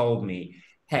 3 had told me,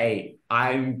 hey,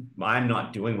 I'm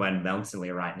not doing well mentally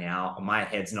right now, my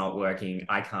head's not working,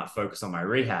 I can't focus on my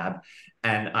rehab,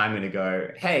 and I'm going to go,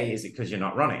 hey, is it because you're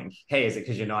not running? Hey, is it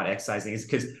because you're not exercising? Is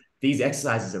it because these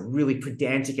exercises are really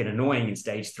pedantic and annoying in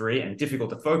stage 3 and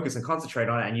difficult to focus and concentrate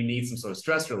on, and you need some sort of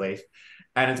stress relief.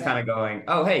 And it's kind of going,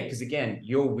 oh, hey, because again,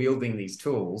 you're wielding these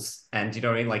tools, and you know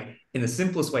what I mean? Like, in the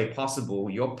simplest way possible,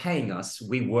 you're paying us,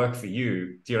 we work for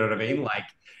you. Do you know what I mean? Like,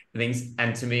 things.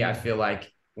 And to me, I feel like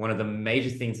one of the major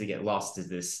things that get lost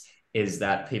is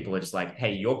that people are just like,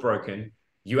 hey, you're broken,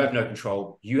 you have no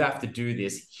control, you have to do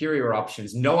this, here are your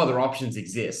options, no other options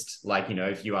exist. Like, you know,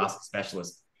 if you ask a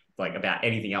specialist like about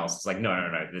anything else, it's like,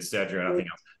 no, there's surgery or nothing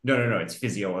else. No, it's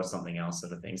physio or something else,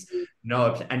 sort of things.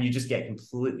 No, and you just get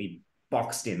completely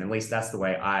boxed in. At least that's the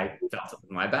way I felt it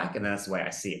with my back, and that's the way I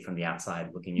see it from the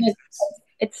outside looking into this.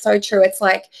 It's so true. It's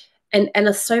like, and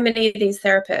so many of these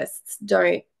therapists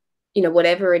don't, you know,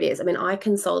 whatever it is. I mean, I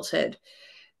consulted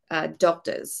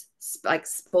doctors, like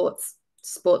sports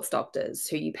doctors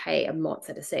who you pay a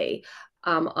mozza to see.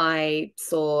 I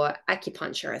saw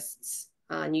acupuncturists,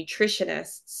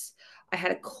 nutritionists. I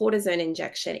had a cortisone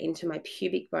injection into my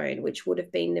pubic bone, which would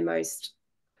have been the most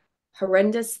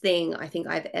horrendous thing I think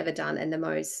I've ever done, and the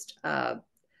most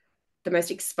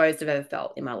exposed I've ever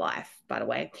felt in my life, by the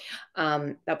way.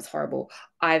 That was horrible.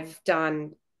 I've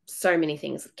done so many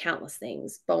things, countless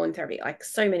things, Bowen therapy, like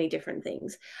so many different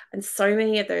things. And so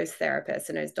many of those therapists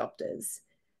and those doctors,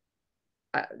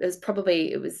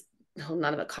 it was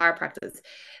none of it chiropractors.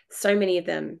 So many of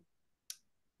them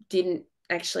didn't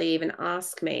actually even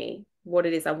ask me what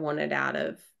it is I wanted out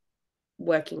of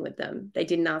working with them. They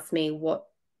didn't ask me what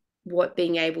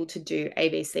being able to do A,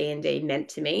 B, C, and D meant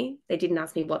to me. They didn't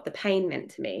ask me what the pain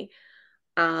meant to me.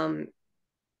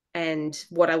 And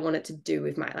what I wanted to do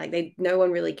with no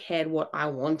one really cared what I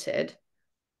wanted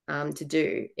to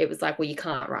do. It was like, well, you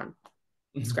can't run.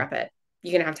 Scrap it.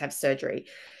 You're going to have surgery.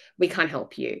 We can't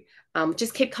help you.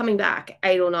 Just keep coming back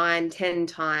 8 or 9, 10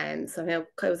 times. I mean,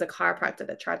 it was a chiropractor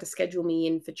that tried to schedule me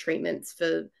in for treatments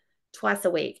for twice a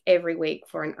week, every week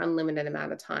for an unlimited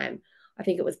amount of time. I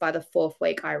think it was by the 4th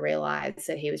week I realized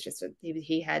that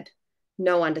he had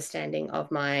no understanding of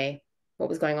what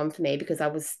was going on for me, because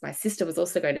my sister was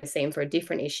also going to see him for a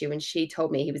different issue, and she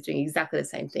told me he was doing exactly the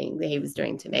same thing that he was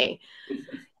doing to me.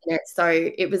 So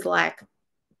it was like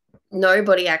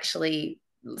nobody actually,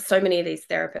 so many of these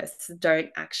therapists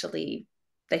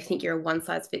they think you're a one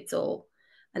size fits all,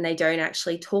 and they don't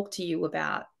actually talk to you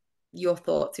about your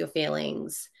thoughts, your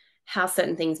feelings, how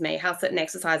certain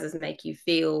exercises make you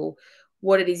feel,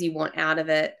 what it is you want out of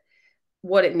it,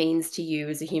 what it means to you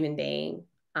as a human being.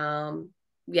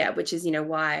 Which is,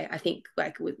 why I think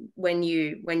like when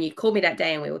you called me that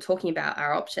day and we were talking about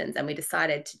our options and we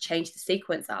decided to change the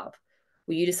sequence up,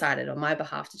 well, you decided on my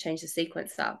behalf to change the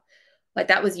sequence up. Like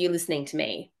that was you listening to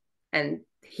me and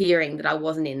hearing that I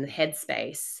wasn't in the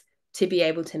headspace to be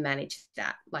able to manage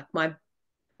that. Like my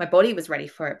body was ready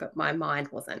for it, but my mind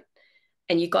wasn't.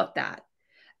 And you got that.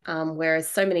 Whereas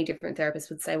so many different therapists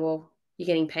would say, well, you're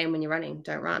getting pain when you're running,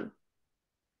 don't run.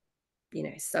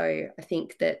 So I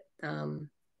think that,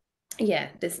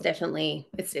 there's definitely,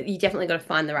 you definitely got to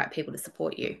find the right people to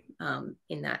support you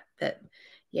in that.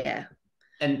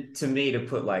 And to me,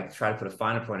 try to put a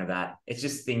finer point of that, it's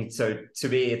just things. So to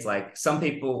me, it's like some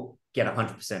people get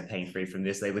 100% pain-free from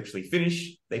this. They literally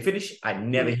finish, I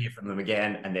never hear from them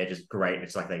again, and they're just great.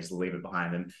 It's like they just leave it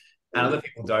behind them. And other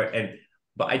people don't.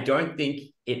 But I don't think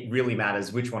it really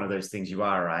matters which one of those things you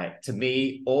are, right? To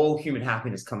me, all human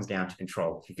happiness comes down to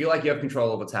control. If you feel like you have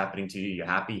control of what's happening to you, you're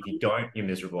happy. If you don't, you're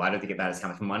miserable. I don't think it matters how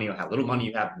much money or how little money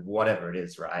you have, whatever it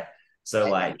is, right?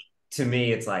 So to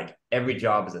me, it's like every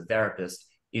job as a therapist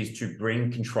is to bring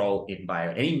control in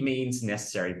by any means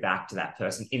necessary back to that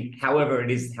person in however it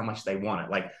is, how much they want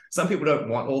it. Like some people don't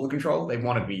want all the control. They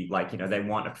want to be they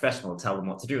want a professional to tell them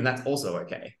what to do. And that's also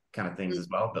okay kind of things as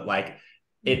well. But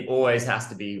it always has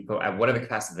to be at whatever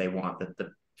capacity they want, that the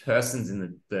person's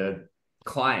in the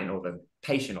client or the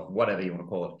patient or whatever you want to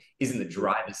call it is in the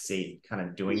driver's seat kind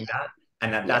of doing that.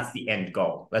 And that's the end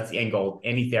goal. That's the end goal of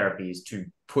any therapy, is to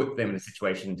put them in a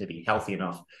situation to be healthy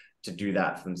enough to do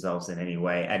that for themselves in any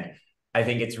way. And I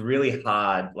think it's really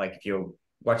hard, like if you're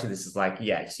watching this, is so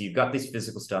you've got this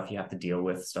physical stuff you have to deal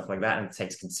with, stuff like that, and it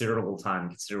takes considerable time,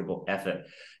 considerable effort.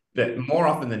 But more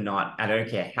often than not, I don't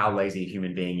care how lazy a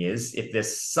human being is, if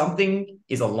there's something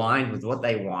is aligned with what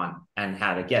they want and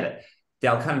how to get it,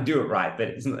 they'll kind of do it right.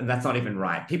 But that's not even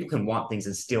right. People can want things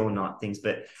and still not things.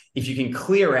 But if you can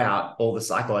clear out all the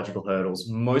psychological hurdles,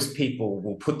 most people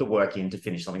will put the work in to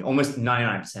finish something. Almost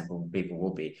 99% of people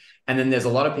will be. And then there's a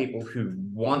lot of people who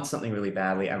want something really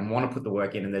badly and want to put the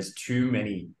work in, and there's too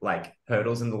many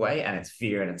hurdles in the way, and it's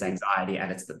fear and it's anxiety and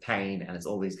it's the pain and it's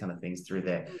all these kind of things through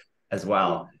there as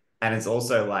well. And it's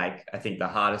also like, I think the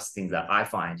hardest thing that I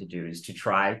find to do is to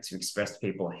try to express to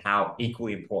people how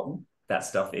equally important that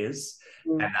stuff is.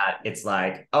 Mm. And that it's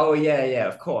like, oh, yeah, yeah,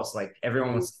 of course. Like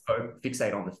everyone wants to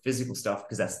fixate on the physical stuff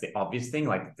because that's the obvious thing.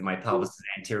 Like my pelvis is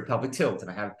an anterior pelvic tilt,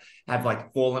 and I have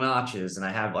like fallen arches, and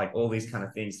I have like all these kind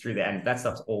of things through there. And that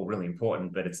stuff's all really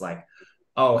important. But it's like,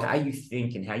 oh, how you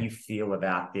think and how you feel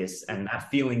about this, and that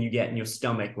feeling you get in your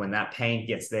stomach when that pain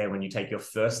gets there when you take your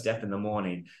first step in the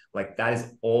morning, like that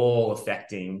is all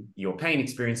affecting your pain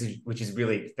experiences, which is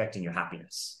really affecting your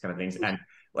happiness kind of things. And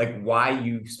like, why are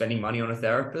you spending money on a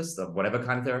therapist, or whatever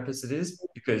kind of therapist it is?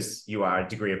 Because you are a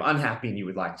degree of unhappy and you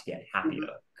would like to get happier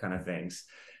kind of things.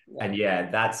 And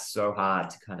yeah, that's so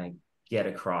hard to kind of get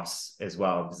across as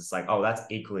well, because it's like, oh, that's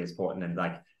equally as important. And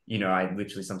like, you know, I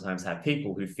literally sometimes have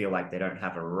people who feel like they don't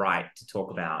have a right to talk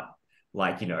about,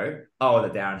 like, you know, oh,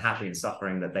 that they're unhappy and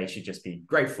suffering, that they should just be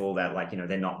grateful that, like, you know,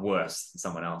 they're not worse than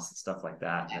someone else and stuff like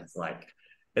that. And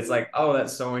it's like, oh,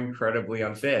 that's so incredibly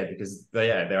unfair, because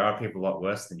yeah, there are people a lot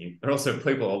worse than you. There are also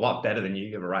people a lot better than you.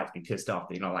 You have a right to be pissed off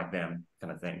that you're not like them,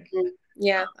 kind of thing.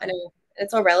 Yeah, I know.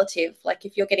 It's all relative. Like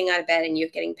if you're getting out of bed and you're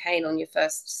getting pain on your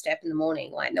first step in the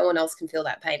morning, like no one else can feel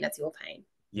that pain. That's your pain.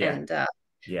 Yeah. And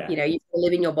Yeah. you know, you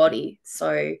live in your body.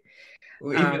 So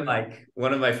well, even like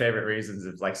one of my favorite reasons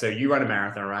is like, so you run a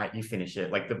marathon, right? You finish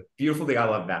it. Like the beautiful thing I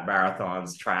love about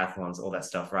marathons, triathlons, all that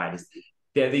stuff, right? Is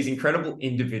they're these incredible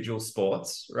individual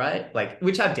sports, right? Like,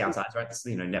 which have downsides, right?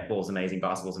 You know, netball's amazing,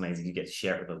 basketball's amazing. You get to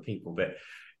share it with other people. But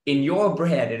in your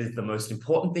head, it is the most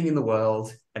important thing in the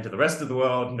world. And to the rest of the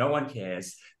world, no one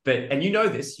cares. But, and you know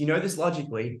this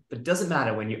logically, but it doesn't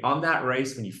matter when you're on that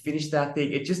race, when you finish that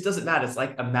thing, it just doesn't matter. It's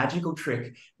like a magical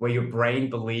trick where your brain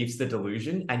believes the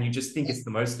delusion and you just think it's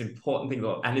the most important thing in the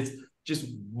world. And it's just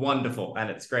wonderful and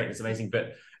it's great and it's amazing.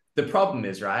 But the problem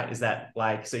is, right, is that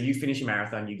like, so you finish a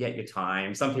marathon, you get your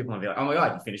time. Some people will be like, oh my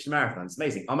God, you finished a marathon. It's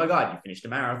amazing. Oh my God, you finished a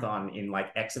marathon in like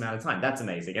X amount of time. That's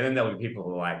amazing. And then there'll be people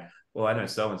who are like, well, I know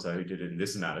so-and-so who did it in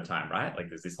this amount of time, right? Like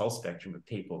there's this whole spectrum of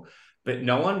people, but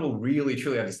no one will really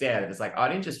truly understand that it's like, I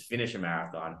didn't just finish a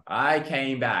marathon. I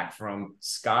came back from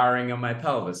scarring on my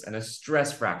pelvis and a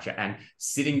stress fracture and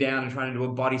sitting down and trying to do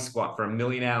a body squat for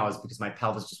 1,000,000 hours because my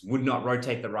pelvis just would not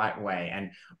rotate the right way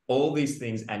and all these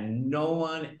things. And no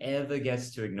one ever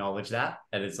gets to acknowledge that.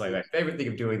 And it's like my favorite thing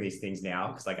of doing these things now,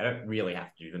 because like I don't really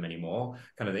have to do them anymore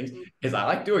kind of things, is I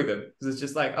like doing them because it's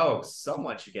just like, oh,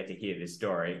 someone should get to hear this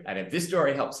story. And if this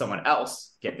story helps someone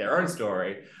else get their own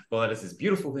story, well, that is this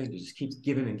beautiful thing that just keeps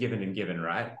giving and giving and giving,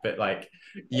 right? But like,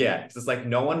 yeah, it's just like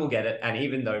no one will get it. And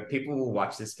even though people will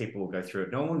watch this, people will go through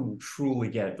it, no one will truly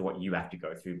get it, what you have to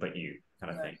go through, but you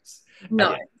kind of things.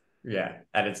 No. Yeah.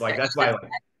 And it's like, that's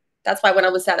why when I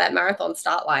was at that marathon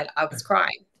start line, I was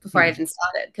crying before I even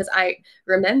started because I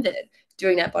remembered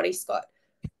doing that body squat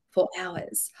for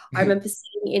hours. I remember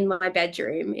sitting in my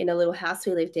bedroom in a little house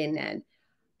we lived in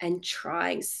and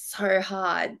trying so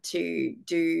hard to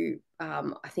do,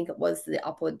 I think it was the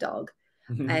upward dog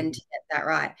and to get that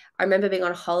right. I remember being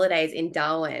on holidays in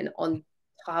Darwin on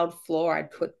tiled floor.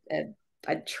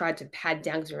 I tried to pad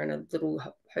down because we were in a little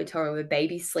hotel room with a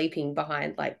baby sleeping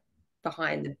behind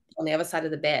on the other side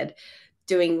of the bed,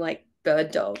 doing like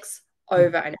bird dogs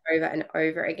over and over and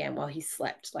over again while he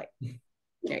slept, like, you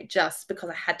know, just because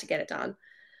I had to get it done.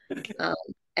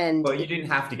 And well, you didn't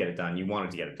have to get it done. You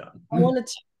wanted to get it done.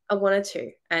 I wanted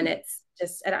to. And it's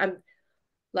just, and I'm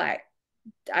like,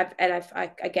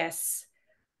 I guess,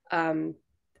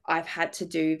 I've had to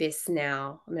do this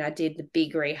now. I mean, I did the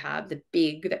big rehab, the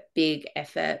big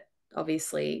effort.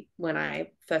 Obviously, when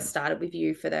I first started with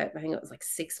you I think it was like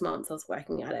 6 months I was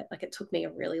working at it. Like it took me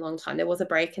a really long time. There was a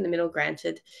break in the middle,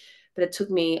 granted, but it took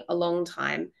me a long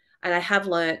time. And I have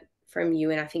learnt from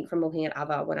you, and I think from looking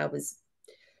at when I was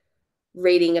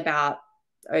reading about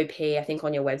OP, I think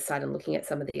on your website and looking at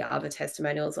some of the other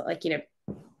testimonials, like, you know,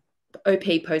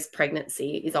 OP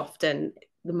post-pregnancy is often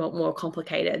the more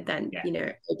complicated than, you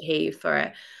know, OP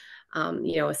for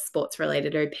you know, a sports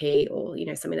related OP or, you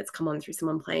know, something that's come on through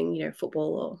someone playing, you know,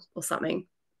 football or something.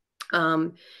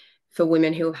 For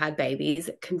women who have had babies,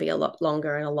 it can be a lot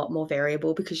longer and a lot more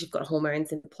variable because you've got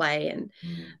hormones in play and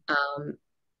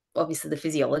obviously the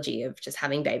physiology of just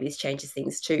having babies changes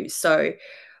things too. So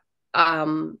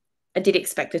I did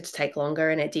expect it to take longer,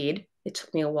 and it did. It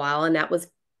took me a while, and that was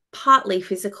partly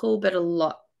physical, but a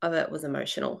lot of it was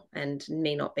emotional and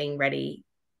me not being ready,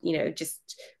 you know,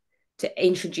 just to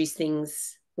introduce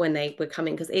things when they were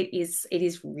coming, because it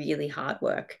is really hard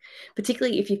work,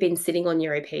 particularly if you've been sitting on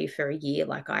your OP for a year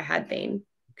like I had been.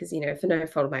 because, for no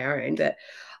fault of my own, but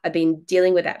I've been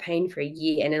dealing with that pain for a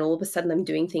year, and then all of a sudden I'm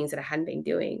doing things that I hadn't been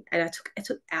doing. And I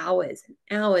took hours and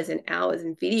hours and hours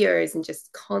and videos, and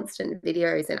just constant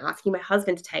videos, and asking my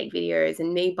husband to take videos,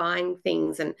 and me buying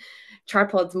things and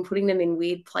tripods and putting them in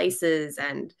weird places,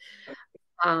 and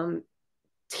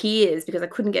tears because I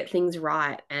couldn't get things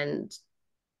right. And,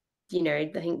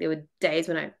 I think there were days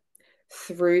when I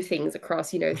threw things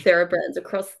across, thoroughbreds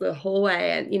across the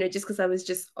hallway, and, just because I was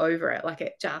just over it. Like,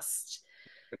 it just,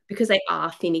 because they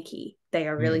are finicky. They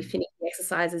are really Mm. finicky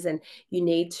exercises, and you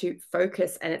need to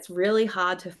focus. And it's really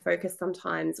hard to focus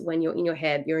sometimes when you're in your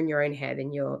head, you're in your own head,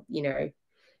 and you're,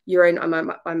 your own,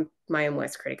 I'm my own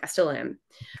worst critic. I still am.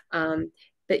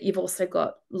 But you've also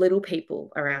got little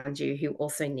people around you who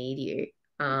also need you.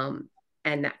 And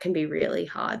that can be really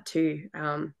hard too.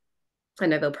 I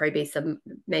know there'll probably be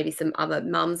maybe some other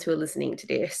mums who are listening to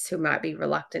this who might be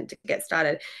reluctant to get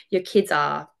started. Your kids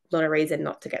are not a reason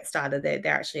not to get started. They're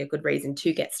actually a good reason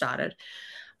to get started.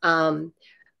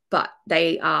 But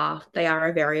they are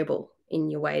a variable in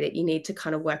your way that you need to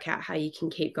kind of work out how you can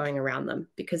keep going around them,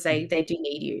 because they do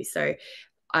need you. So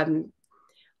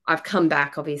I've come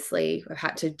back, obviously. I've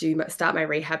had to start my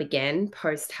rehab again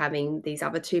post having these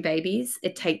other two babies.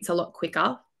 It takes a lot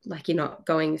quicker. Like, you're not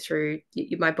going through,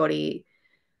 my body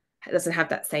doesn't have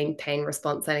that same pain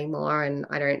response anymore. And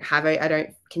I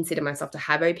don't consider myself to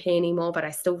have OP anymore, but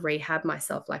I still rehab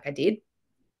myself like I did.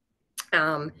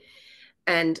 And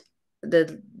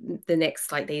the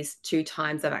next, like, these two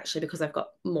times, I've actually, because I've got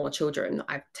more children,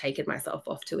 I've taken myself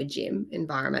off to a gym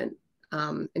environment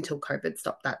until COVID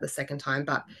stopped that the second time,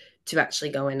 but to actually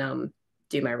go and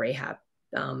do my rehab.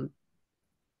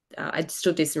 I'd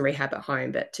still do some rehab at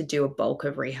home, but to do a bulk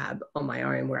of rehab on my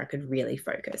own where I could really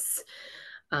focus.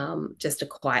 Just a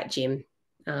quiet gym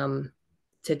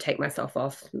to take myself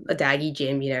off, a daggy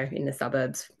gym, in the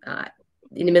suburbs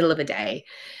in the middle of a day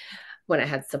when I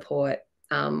had support,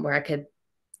 where I could,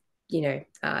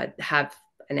 have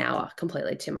an hour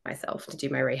completely to myself to do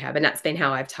my rehab. And that's been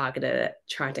how I've targeted it,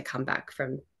 trying to come back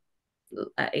from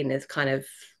in this kind of,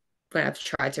 when I've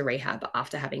tried to rehab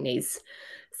after having these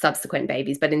subsequent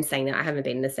babies. But in saying that, I haven't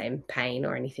been in the same pain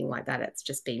or anything like that. It's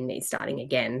just been me starting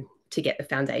again to get the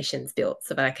foundations built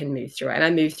so that I can move through it. And I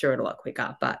move through it a lot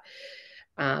quicker. But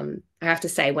I have to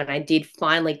say, when I did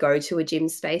finally go to a gym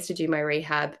space to do my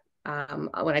rehab,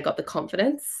 when I got the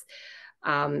confidence,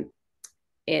 when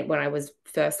I was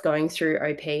first going through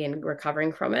OP and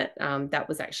recovering from it, that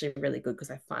was actually really good,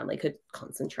 because I finally could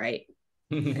concentrate.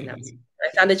 And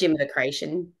I found a gym in the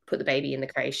creation, put the baby in the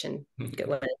creation, get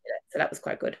one. So that was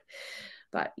quite good.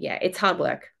 But yeah, it's hard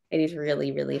work. It is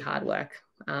really, really hard work.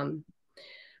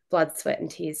 Blood, sweat, and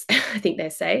tears, I think they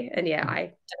say. And yeah, I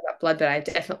don't got blood, but I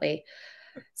definitely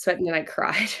sweat, and I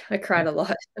cried. I cried a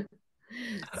lot.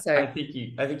 So I think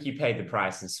you paid the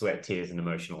price in sweat, tears, and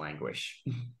emotional anguish.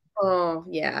 oh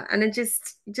yeah. And it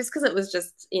just because it was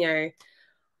just,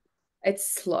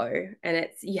 it's slow, and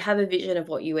you have a vision of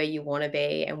where you want to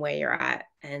be and where you're at.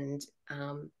 And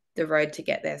the road to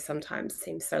get there sometimes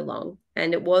seems so long.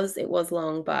 And it was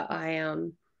long, but I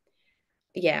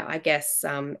guess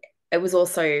it was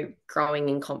also growing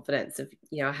in confidence of,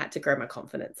 I had to grow my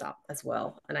confidence up as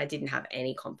well. And I didn't have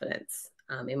any confidence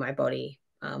in my body.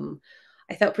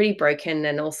 I felt pretty broken.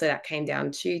 And also that came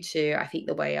down to, I think,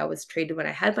 the way I was treated when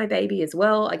I had my baby as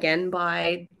well, again,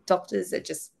 by doctors that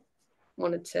just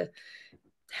wanted to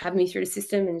have me through the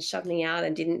system and shove me out,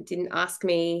 and didn't ask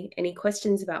me any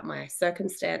questions about my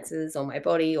circumstances or my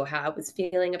body or how I was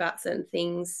feeling about certain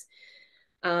things.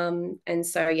 And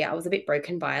so, yeah, I was a bit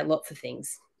broken by lots of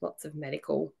things, lots of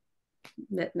medical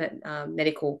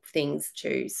things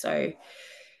too. So,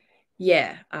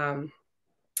 yeah,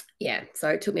 so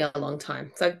it took me a long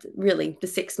time. So really, the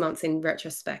 6 months in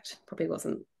retrospect probably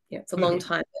wasn't, it's a long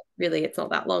time, but really it's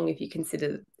not that long if you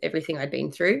consider everything I'd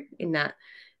been through in that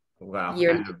Wow,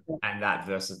 year. and that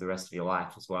versus the rest of your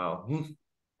life as well.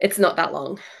 It's not that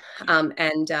long.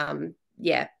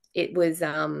 Yeah, it was,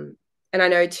 and I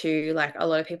know too, like, a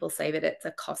lot of people say that it's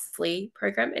a costly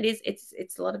program. It is,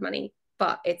 it's a lot of money,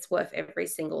 but it's worth every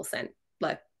single cent.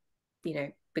 Like,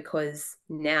 because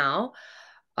now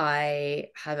I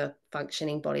have a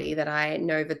functioning body, that I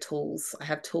know the tools. I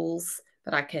have tools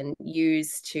that I can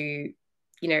use to,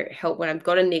 help when I've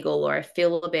got a niggle, or I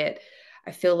feel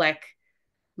like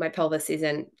my pelvis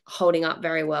isn't holding up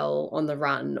very well on the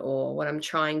run, or when I'm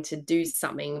trying to do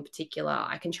something in particular,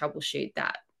 I can troubleshoot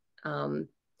that.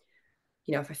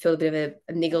 If I feel a bit of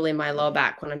a niggle in my lower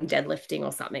back when I'm deadlifting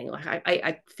or something, like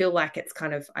I feel like it's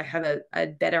kind of, I have a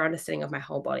better understanding of my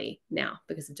whole body now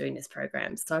because of doing this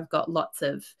program. So I've got lots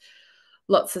of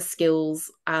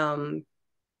skills.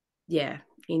 yeah,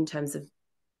 in terms of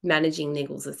managing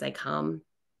niggles as they come.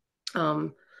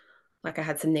 Like I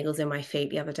had some niggles in my feet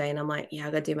the other day, and I'm like, yeah,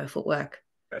 I got to do my footwork.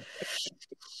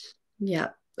 Yeah,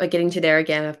 like getting to there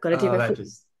again. I've got to do Oh, my foot.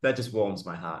 that just warms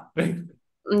my heart.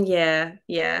 Yeah,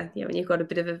 yeah, yeah. When you've got a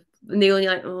bit of a niggle, and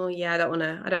you're like, oh yeah, I don't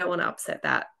want to upset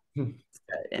that. So,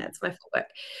 yeah, it's my footwork.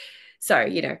 So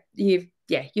you've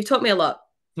taught me a lot.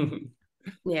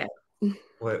 Yeah.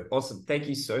 Well, awesome. Thank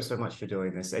you so much for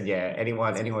doing this. And yeah,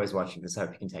 anyone who's watching this, I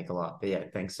hope you can take a lot. But yeah,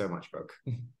 thanks so much, Brooke.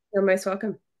 You're most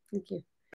welcome. Thank you.